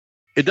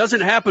It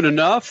doesn't happen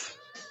enough,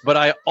 but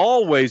I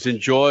always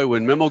enjoy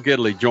when Memo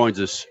Gidley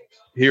joins us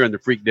here in the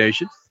Freak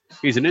Nation.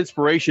 He's an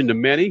inspiration to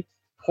many.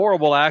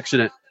 Horrible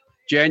accident,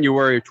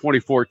 January of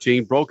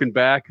 2014, broken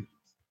back,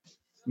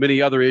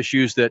 many other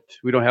issues that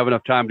we don't have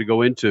enough time to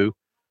go into.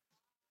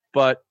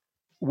 But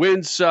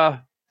wins we're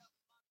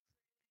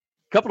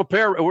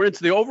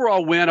into the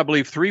overall win, I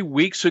believe, 3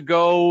 weeks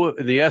ago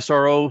in the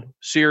SRO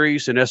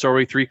series and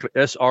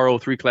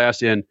SRO3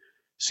 class in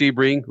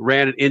Sebring.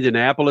 Ran at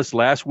Indianapolis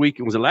last week.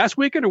 Was it last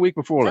weekend or week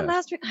before last?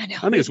 Last week? I know. I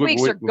think These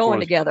weeks are going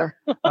together.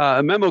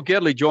 Memo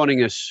Gidley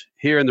joining us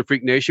here in the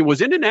Freak Nation.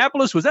 Was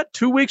Indianapolis, was that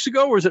 2 weeks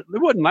ago, or it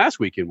wasn't last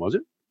weekend, was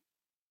it?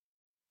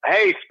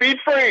 Hey, Speed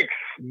Freaks.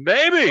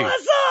 Baby.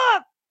 What's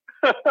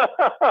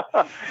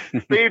up?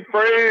 Speed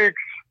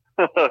Freaks.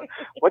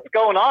 What's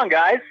going on,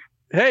 guys?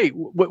 Hey,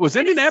 was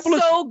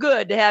Indianapolis? So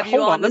good to have you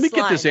Hold on. Let me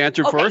get this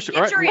answer first.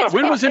 All right.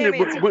 When was when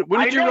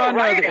did you run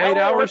the 8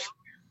 hours?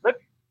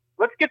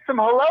 Let's get some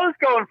hellos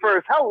going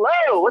first.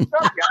 Hello. What's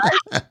up,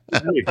 guys?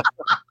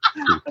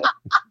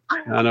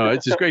 I know.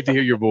 It's just great to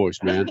hear your voice,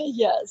 man.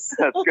 Yes.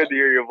 That's good to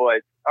hear your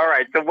voice. All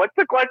right. So what's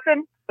the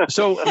question?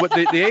 So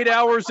the 8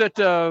 hours at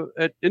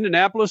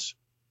Indianapolis,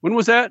 when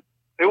was that?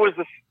 It was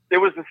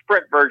the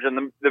sprint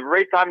version. The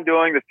race I'm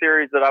doing, the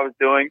series that I was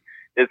doing,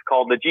 is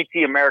called the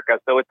GT America.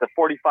 So it's a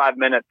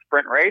 45-minute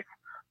sprint race.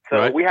 So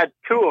right. We had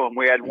two of them.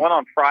 We had one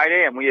on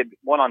Friday and we had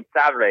one on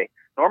Saturday.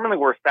 Normally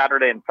we're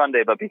Saturday and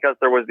Sunday, but because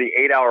there was the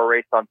 8-hour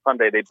race on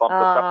Sunday, they bumped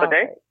us up a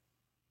day.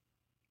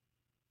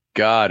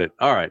 Got it.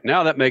 All right.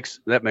 Now that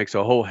makes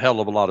a whole hell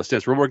of a lot of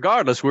sense. Well,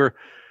 regardless, we're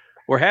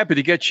happy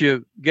to get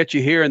you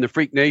here in the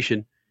Freak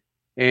Nation.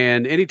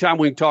 And anytime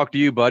we can talk to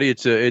you, buddy,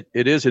 it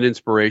is an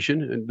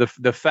inspiration. And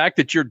the fact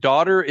that your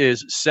daughter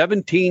is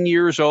 17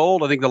 years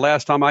old, I think the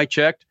last time I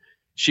checked,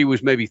 she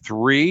was maybe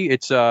 3.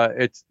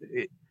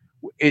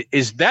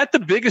 Is that the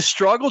biggest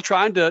struggle,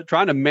 trying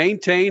to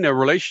maintain a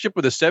relationship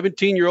with a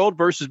 17-year-old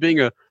versus being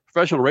a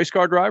professional race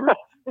car driver?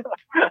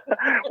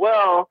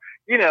 Well,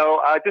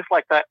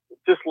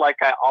 just like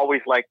I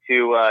always like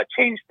to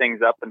change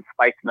things up and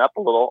spice them up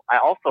a little. I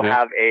also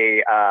have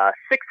a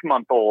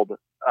 6-month-old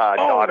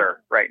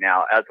daughter right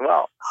now as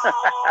well.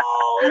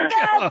 Oh,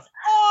 that's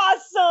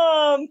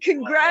awesome!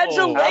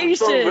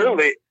 Congratulations!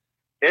 Absolutely.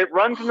 It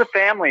runs in the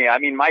family. I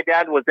mean, my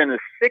dad was in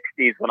his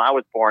 60s when I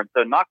was born,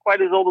 so not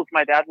quite as old as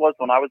my dad was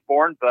when I was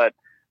born, but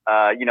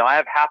I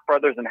have half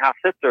brothers and half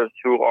sisters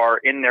who are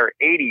in their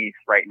 80s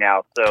right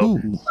now. So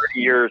 30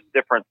 years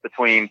difference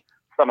between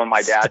some of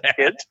my dad's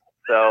kids.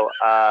 So,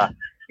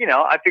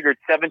 I figured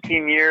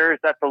 17 years,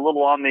 that's a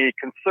little on the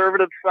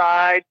conservative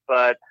side,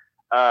 but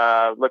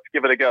let's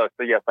give it a go.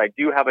 So yes, I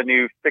do have a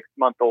new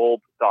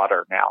 6-month-old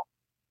daughter now.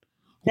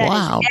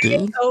 Wow,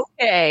 dude.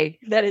 Okay.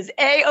 That is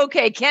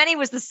A-okay. Kenny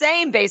was the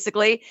same,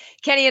 basically.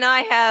 Kenny and I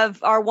have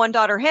our one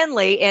daughter,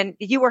 Henley, and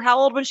you were how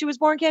old when she was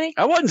born, Kenny?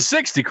 I wasn't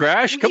 60,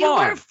 Crash. Come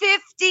on. You were 50.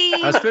 I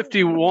was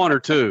 51 or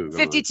 2.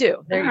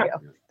 52. There you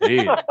go.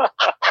 Jeez.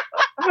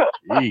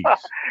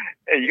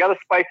 Hey, you got to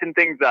spicing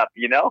things up,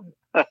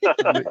 I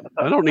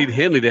don't need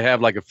Henley to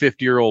have like a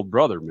 50-year-old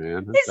brother,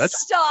 man.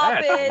 Stop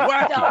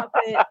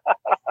it.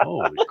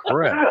 Holy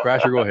crap.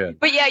 Crasher, go ahead.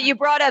 But yeah, you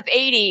brought up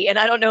 80, and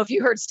I don't know if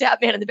you heard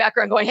Statman in the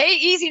background going, hey,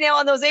 easy now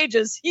on those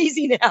ages.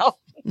 Easy now.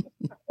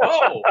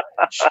 Oh,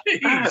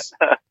 jeez.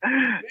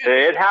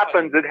 It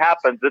happens.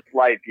 It's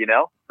life,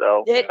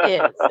 So It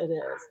is.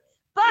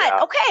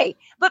 But, okay.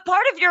 But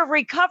part of your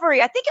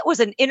recovery, I think it was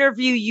an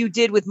interview you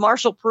did with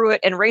Marshall Pruitt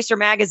and Racer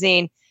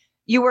Magazine.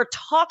 You were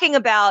talking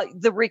about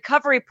the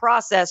recovery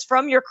process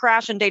from your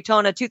crash in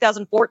Daytona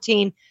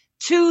 2014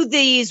 to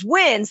these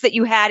wins that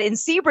you had in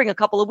Sebring a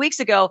couple of weeks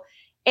ago.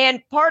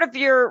 And part of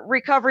your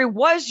recovery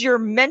was your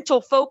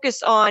mental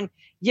focus on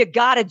you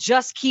got to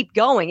just keep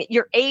going.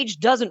 Your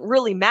age doesn't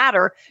really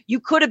matter. You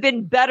could have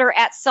been better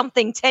at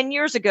something 10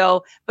 years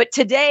ago, but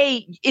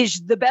today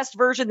is the best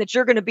version that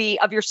you're going to be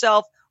of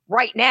yourself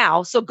right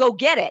now. So go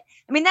get it.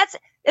 I mean,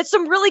 it's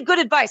some really good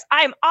advice.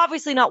 I'm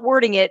obviously not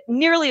wording it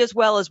nearly as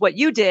well as what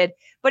you did,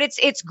 but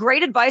it's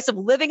great advice of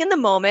living in the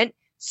moment.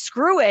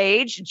 Screw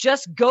age.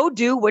 Just go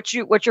do what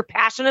you're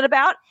passionate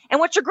about and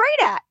what you're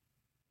great at.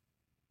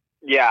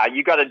 Yeah,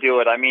 you got to do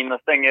it. I mean, the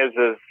thing is,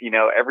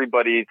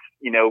 everybody's,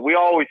 we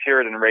always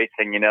hear it in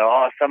racing,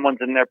 someone's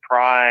in their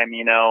prime,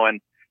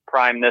 and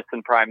prime this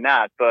and prime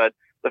that. But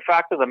the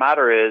fact of the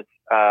matter is,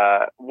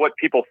 what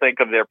people think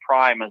of their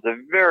prime is a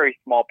very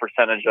small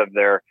percentage of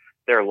their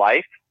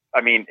life. I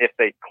mean, if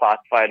they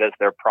classify it as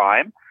their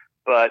prime.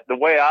 But the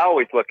way I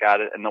always look at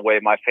it and the way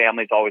my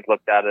family's always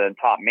looked at it and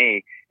taught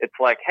me, it's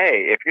like,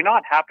 hey, if you're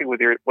not happy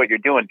with what you're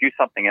doing, do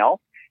something else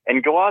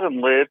and go out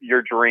and live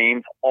your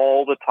dreams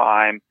all the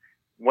time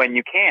when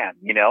you can,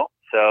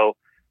 So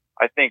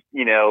I think,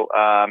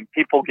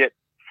 people get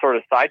sort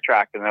of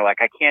sidetracked and they're like,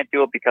 I can't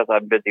do it because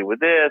I'm busy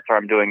with this or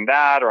I'm doing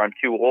that or I'm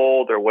too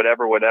old or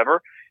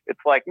whatever. It's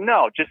like,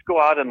 no, just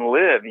go out and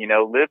live,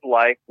 live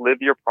life, live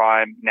your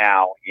prime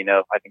now.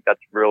 I think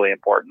that's really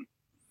important.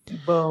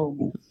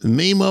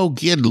 Memo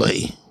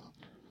Gidley.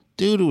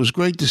 Dude, it was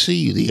great to see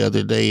you the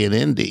other day in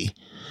Indy.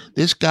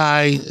 this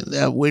guy,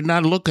 we're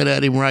not looking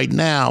at him right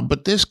now,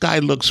 but this guy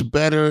looks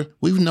better.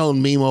 We've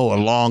known Mimo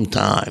a long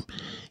time.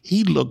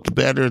 He looked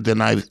better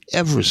than I've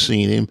ever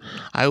seen him.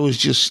 I was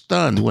just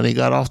stunned when he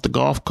got off the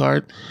golf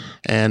cart,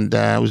 and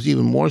I was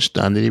even more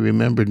stunned that he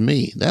remembered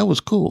me. That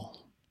was cool.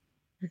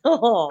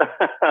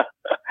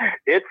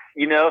 It's,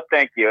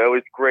 thank you. It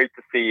was great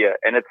to see you.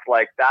 And it's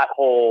like that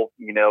whole,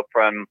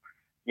 from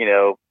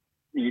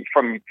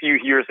a few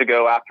years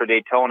ago after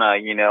Daytona,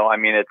 I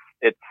mean,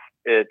 it's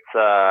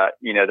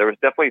there was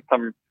definitely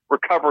some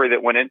recovery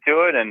that went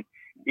into it. And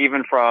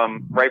even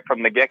right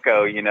from the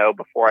get-go,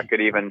 before I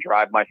could even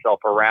drive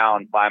myself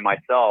around by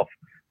myself,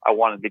 I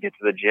wanted to get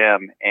to the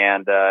gym.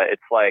 And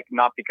it's like,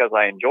 not because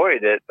I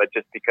enjoyed it, but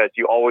just because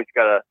you always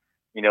got to,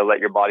 let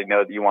your body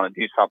know that you want to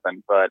do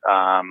something. But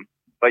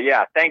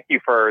yeah, thank you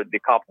for the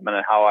compliment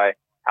on how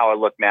I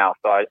look now.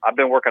 So I've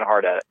been working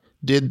hard at it.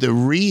 Did the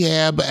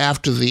rehab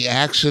after the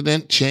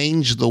accident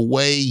change the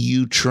way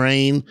you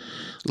train?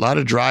 A lot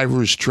of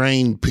drivers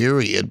train,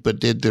 period.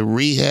 But did the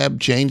rehab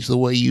change the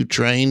way you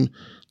train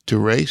to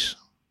race?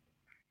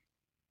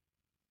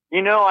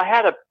 I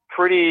had a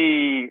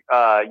pretty,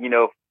 a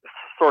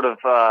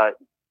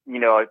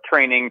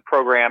training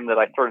program that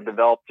I sort of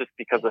developed just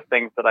because of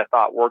things that I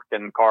thought worked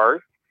in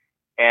cars.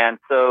 And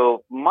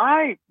so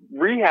my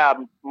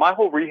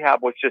whole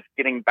rehab was just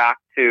getting back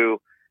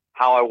to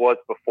how I was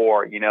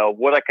before,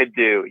 what I could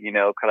do,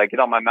 could I get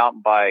on my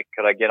mountain bike?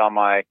 Could I get on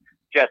my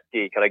jet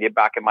ski? Could I get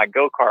back in my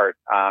go-kart?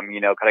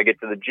 Could I get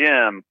to the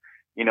gym?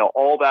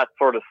 All that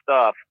sort of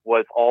stuff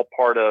was all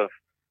part of,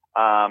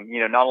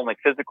 not only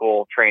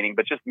physical training,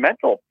 but just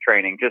mental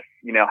training, just,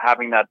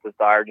 having that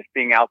desire, just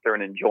being out there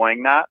and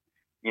enjoying that,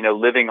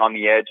 living on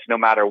the edge, no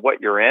matter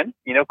what you're in,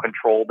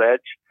 controlled edge.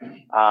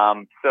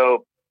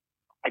 So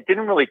it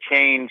didn't really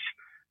change,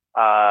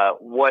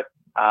 what,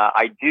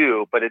 I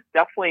do, but it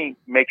definitely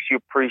makes you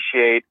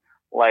appreciate,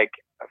 like,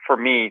 for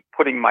me,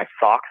 putting my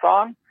socks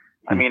on.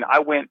 I mean, I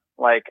went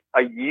like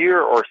a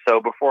year or so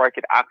before I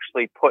could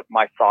actually put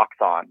my socks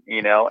on,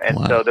 and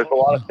Wow. So there's a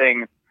lot of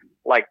things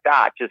like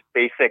that, just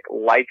basic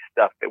life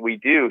stuff that we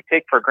do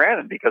take for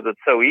granted because it's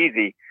so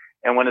easy.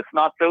 And when it's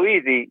not so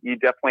easy, you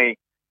definitely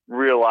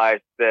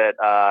realize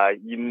that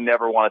you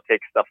never want to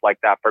take stuff like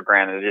that for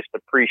granted. Just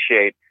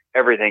appreciate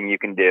everything you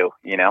can do,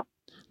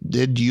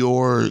 Did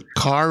your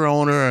car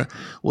owner,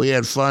 we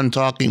had fun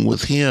talking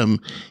with him.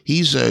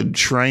 He's a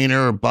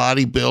trainer, a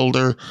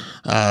bodybuilder.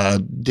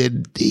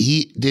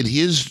 Did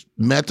his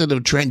method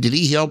of training, did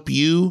he help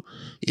you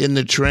in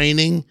the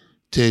training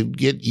to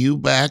get you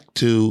back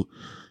to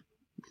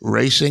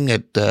racing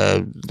at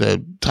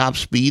the top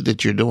speed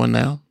that you're doing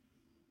now?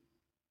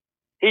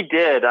 He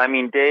did. I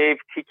mean, Dave,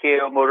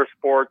 TKO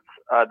Motorsports,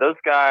 those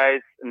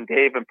guys, and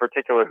Dave in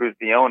particular, who's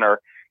the owner,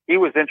 he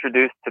was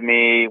introduced to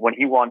me when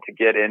he wanted to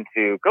get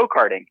into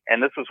go-karting.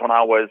 And this was when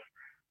I was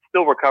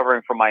still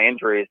recovering from my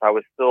injuries. I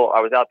was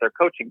out there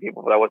coaching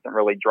people, but I wasn't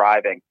really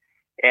driving.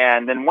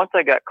 And then once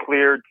I got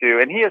cleared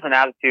and he has an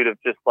attitude of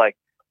just like,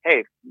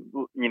 hey,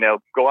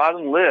 go out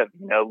and live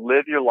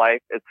your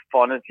life. It's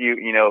fun as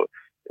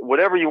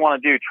whatever you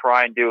want to do,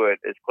 try and do it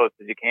as close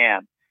as you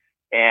can.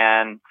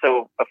 And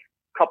so a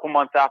couple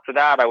months after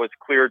that, I was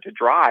cleared to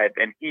drive,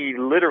 and he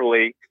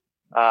literally,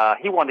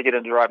 he wanted to get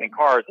into driving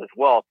cars as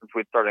well since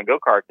we'd started in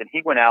go-karts, and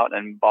he went out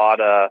and bought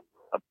a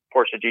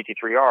Porsche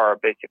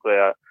GT3R, basically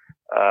a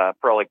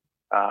Pirelli,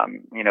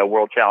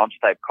 World Challenge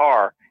type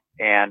car.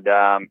 And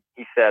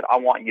he said, I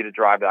want you to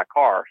drive that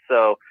car.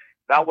 So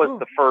that was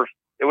the first,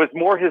 it was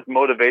more his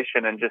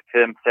motivation and just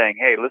him saying,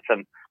 hey,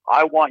 listen,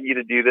 I want you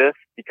to do this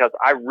because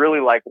I really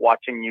like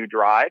watching you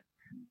drive.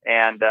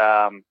 And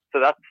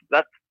so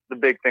that's the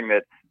big thing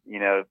that,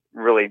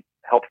 really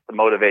helps to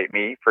motivate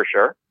me for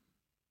sure.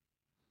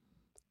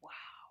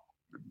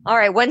 All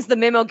right. When's the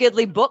Mimo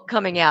Gidley book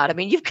coming out? I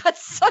mean, you've got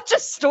such a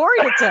story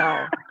to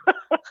tell.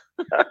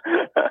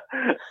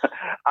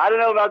 I don't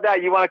know about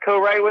that. You want to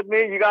co-write with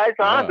me? You guys,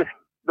 huh? Yeah.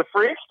 The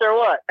freaks or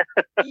what?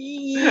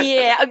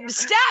 Yeah.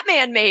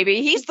 Statman,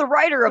 maybe. He's the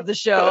writer of the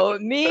show.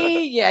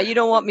 Me, yeah, you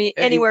don't want me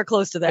anywhere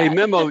close to that. Hey,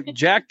 Mimo,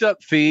 jacked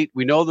up feet.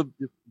 We know the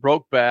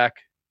broke back.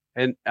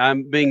 And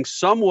I'm being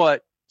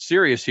somewhat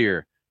serious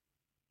here.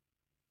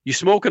 You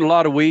smoking a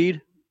lot of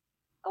weed?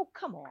 Oh,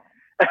 come on.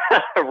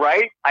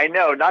 Right? I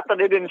know. Not that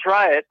I didn't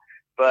try it,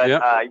 but,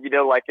 yep.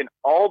 Like in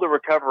all the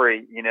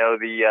recovery,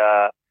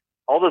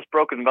 all those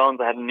broken bones,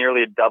 I had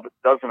nearly a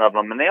dozen of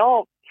them, and they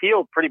all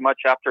healed pretty much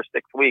after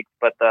 6 weeks.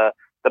 But the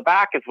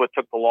back is what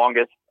took the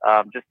longest,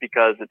 just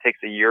because it takes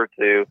a year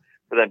for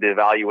them to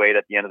evaluate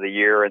at the end of the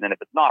year. And then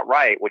if it's not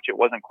right, which it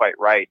wasn't quite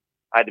right,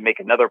 I had to make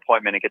another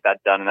appointment and get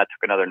that done. And that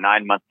took another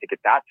 9 months to get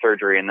that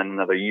surgery, and then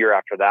another year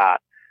after that.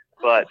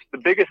 But the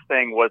biggest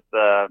thing was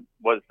the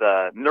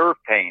nerve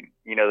pain.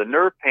 The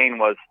nerve pain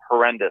was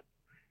horrendous,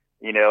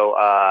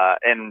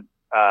 and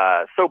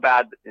so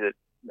bad that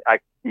I,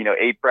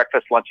 ate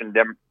breakfast, lunch, and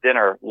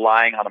dinner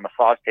lying on a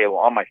massage table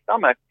on my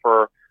stomach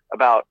for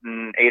about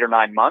 8 or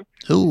 9 months.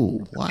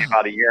 Ooh, wow.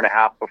 About a year and a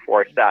half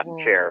before I sat in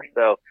chair.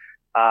 So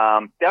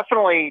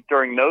definitely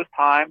during those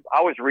times,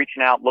 I was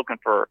reaching out looking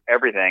for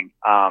everything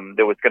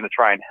that was going to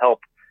try and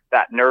help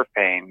that nerve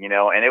pain,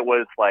 and it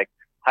was like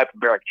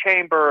hyperbaric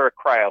chamber,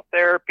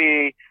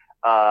 cryotherapy,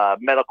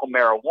 medical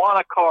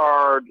marijuana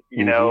card,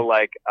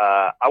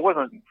 I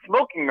wasn't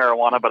smoking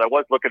marijuana, but I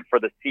was looking for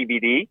the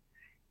CBD.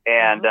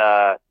 And,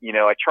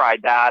 I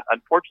tried that.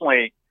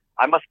 Unfortunately,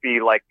 I must be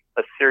like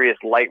a serious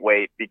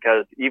lightweight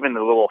because even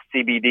the little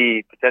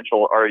CBD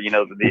potential or,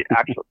 the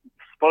actual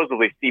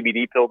supposedly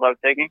CBD pills I was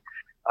taking,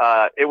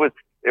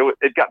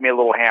 it got me a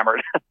little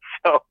hammered.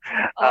 So,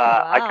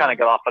 I kind of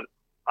got off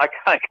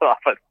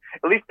it.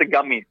 At least the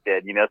gummies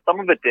did, some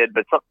of it did,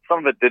 but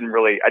some of it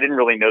I didn't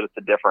really notice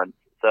the difference.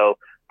 So,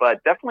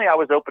 but definitely I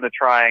was open to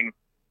trying,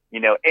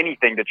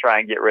 anything to try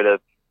and get rid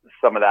of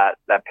some of that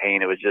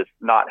pain. It was just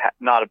not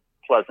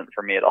pleasant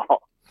for me at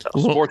all. So.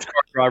 Sports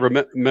car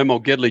driver Memo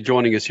Gidley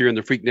joining us here in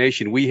the Freak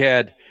Nation. We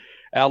had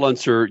Al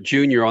Unser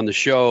Jr. on the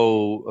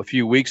show a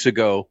few weeks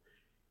ago,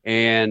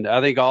 and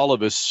I think all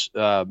of us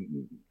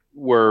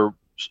were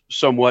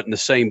somewhat in the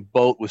same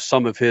boat with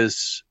some of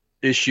his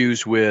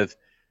issues with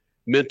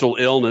mental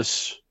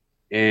illness.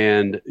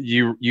 And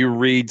you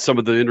read some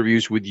of the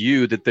interviews with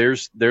you that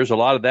there's a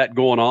lot of that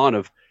going on.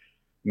 Of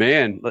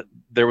man,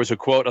 there was a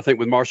quote I think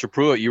with Marshall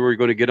Pruitt. You were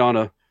going to get on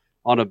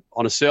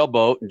a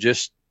sailboat and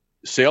just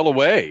sail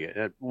away.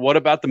 What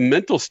about the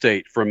mental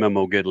state for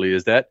Memo Gidley?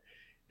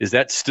 Is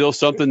that still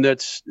something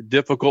that's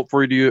difficult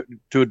for you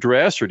to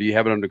address, or do you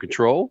have it under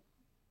control?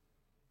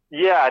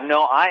 Yeah,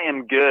 no, I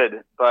am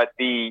good, but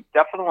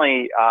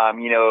definitely,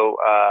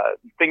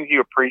 things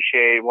you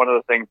appreciate. One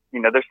of the things,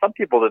 there's some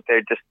people that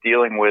they're just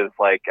dealing with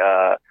like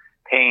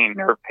pain,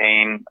 nerve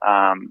pain,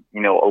 a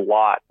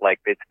lot, like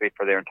basically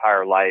for their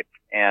entire life,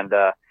 and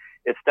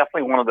it's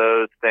definitely one of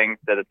those things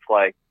that it's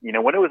like,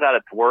 when it was at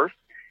its worst,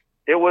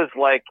 it was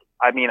like,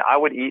 I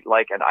would eat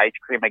like an ice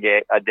cream a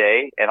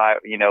day. And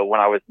when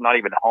I was not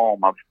even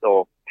home, I was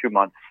still 2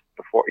 months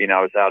before,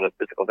 I was out of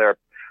physical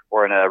therapy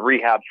or in a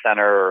rehab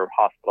center or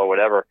hospital or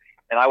whatever.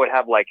 And I would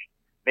have like,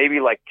 maybe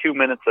like 2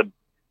 minutes of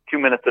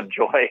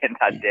joy in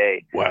that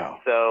day. Wow.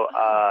 So,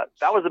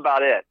 that was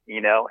about it,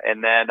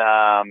 and then,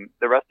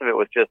 the rest of it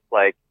was just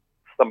like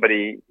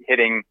somebody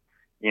hitting,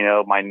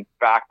 my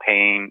back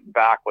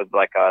with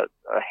like a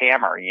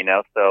hammer,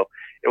 so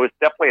it was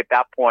definitely at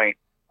that point,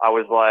 I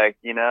was like,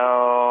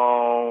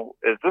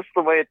 is this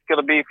the way it's going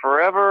to be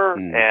forever?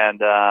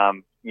 And,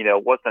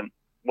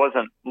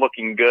 wasn't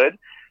looking good.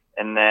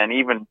 And then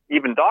even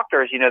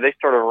doctors, they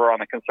sort of were on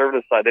the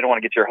conservative side. They don't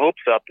want to get your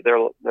hopes up.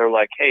 They're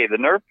like, hey, the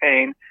nerve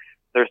pain,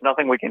 there's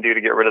nothing we can do to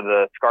get rid of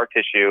the scar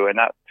tissue. And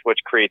that's what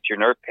creates your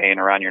nerve pain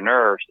around your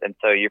nerves. And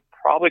so you're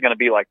probably going to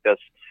be like this.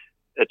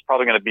 It's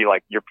probably going to be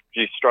like you're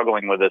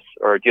struggling with this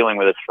or dealing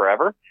with this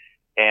forever.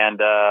 And,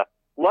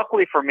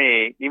 luckily for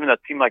me, even though it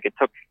seemed like it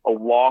took a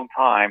long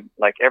time,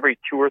 like every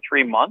 2 or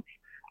 3 months,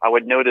 I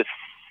would notice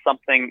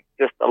something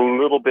just a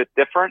little bit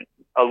different,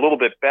 a little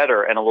bit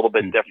better, and a little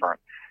bit different.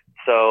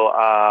 So,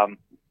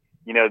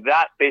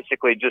 that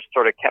basically just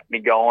sort of kept me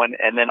going.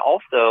 And then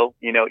also,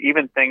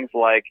 even things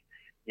like,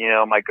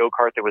 my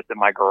go-kart that was in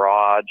my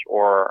garage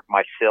or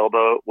my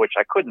sailboat, which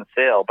I couldn't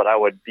sail, but I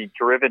would be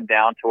driven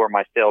down to where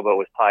my sailboat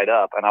was tied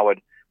up, and I would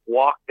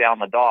walk down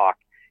the dock,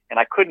 and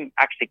I couldn't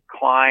actually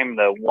climb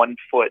the 1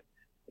 foot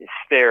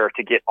stair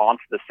to get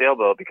onto the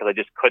sailboat because I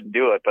just couldn't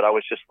do it. But I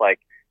was just like,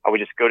 I would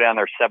just go down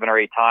there 7 or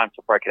 8 times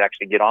before I could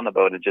actually get on the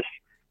boat and just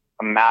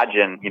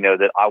imagine,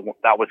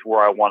 that was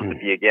where I wanted to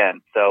be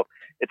again. So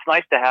it's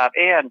nice to have,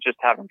 and just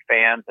having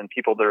fans and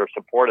people that are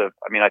supportive.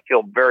 I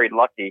feel very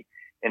lucky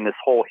in this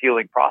whole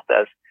healing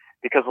process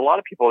because a lot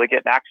of people, they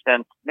get in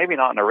accidents, maybe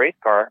not in a race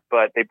car,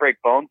 but they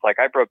break bones. Like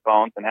I broke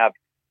bones and have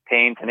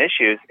pains and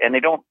issues, and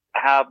they don't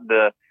have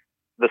the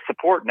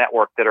support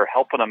network that are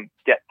helping them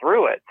get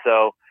through it.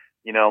 So,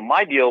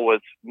 my deal was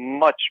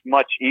much,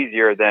 much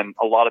easier than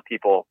a lot of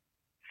people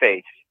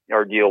face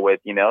or deal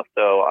with,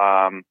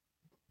 so,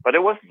 but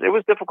it was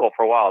difficult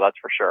for a while. That's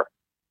for sure.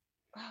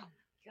 Oh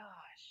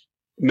gosh.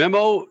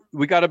 Memo,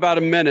 we got about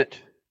a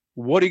minute.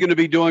 What are you going to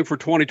be doing for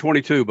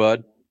 2022,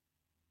 bud?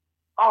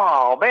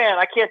 Oh man,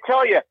 I can't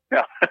tell you.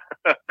 No.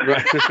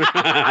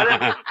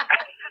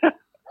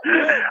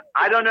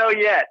 I don't know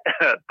yet,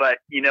 but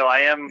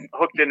I am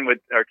hooked in with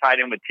or tied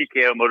in with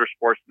TKO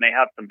Motorsports, and they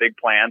have some big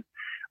plans.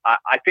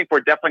 I think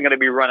we're definitely going to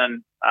be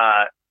running.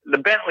 The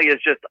Bentley is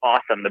just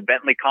awesome. The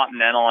Bentley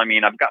Continental.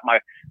 I've got my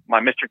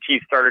Mr.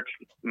 T starter,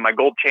 my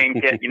gold chain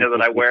kit,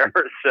 that I wear.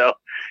 So,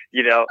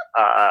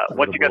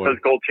 once you got those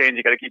gold chains,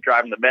 you got to keep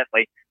driving the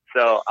Bentley.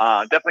 So,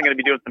 definitely going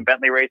to be doing some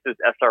Bentley races,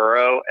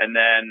 SRO, and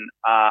then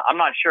I'm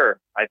not sure.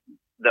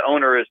 The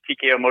owner is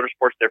TKO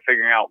Motorsports. They're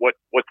figuring out what's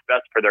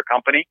best for their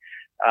company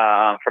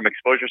from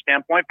exposure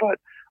standpoint, but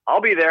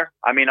I'll be there.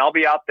 I'll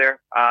be out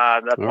there.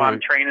 That's why I'm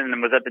training and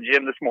was at the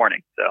gym this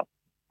morning. So.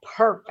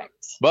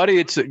 Perfect. Buddy,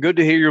 it's good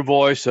to hear your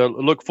voice.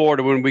 Look forward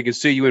to when we can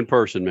see you in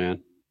person,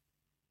 man.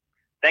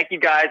 Thank you,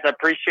 guys. I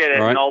appreciate it.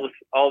 All right. And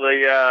all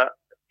the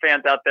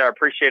fans out there, I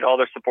appreciate all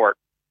their support.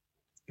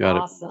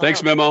 Got it.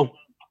 Thanks, Memo.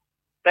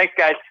 Thanks,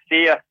 guys.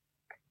 See ya.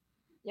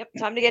 Yep,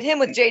 time to get him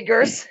with Jade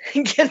Gers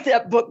and get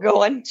that book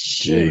going.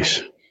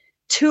 Jeez.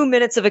 2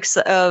 minutes of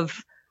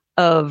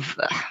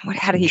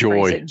how did he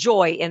phrase it?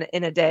 Joy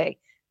in a day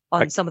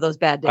on some of those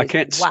bad days. I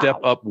can't step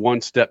up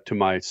one step to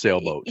my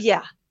sailboat.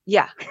 Yeah.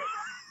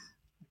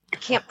 I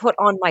can't put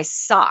on my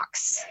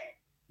socks.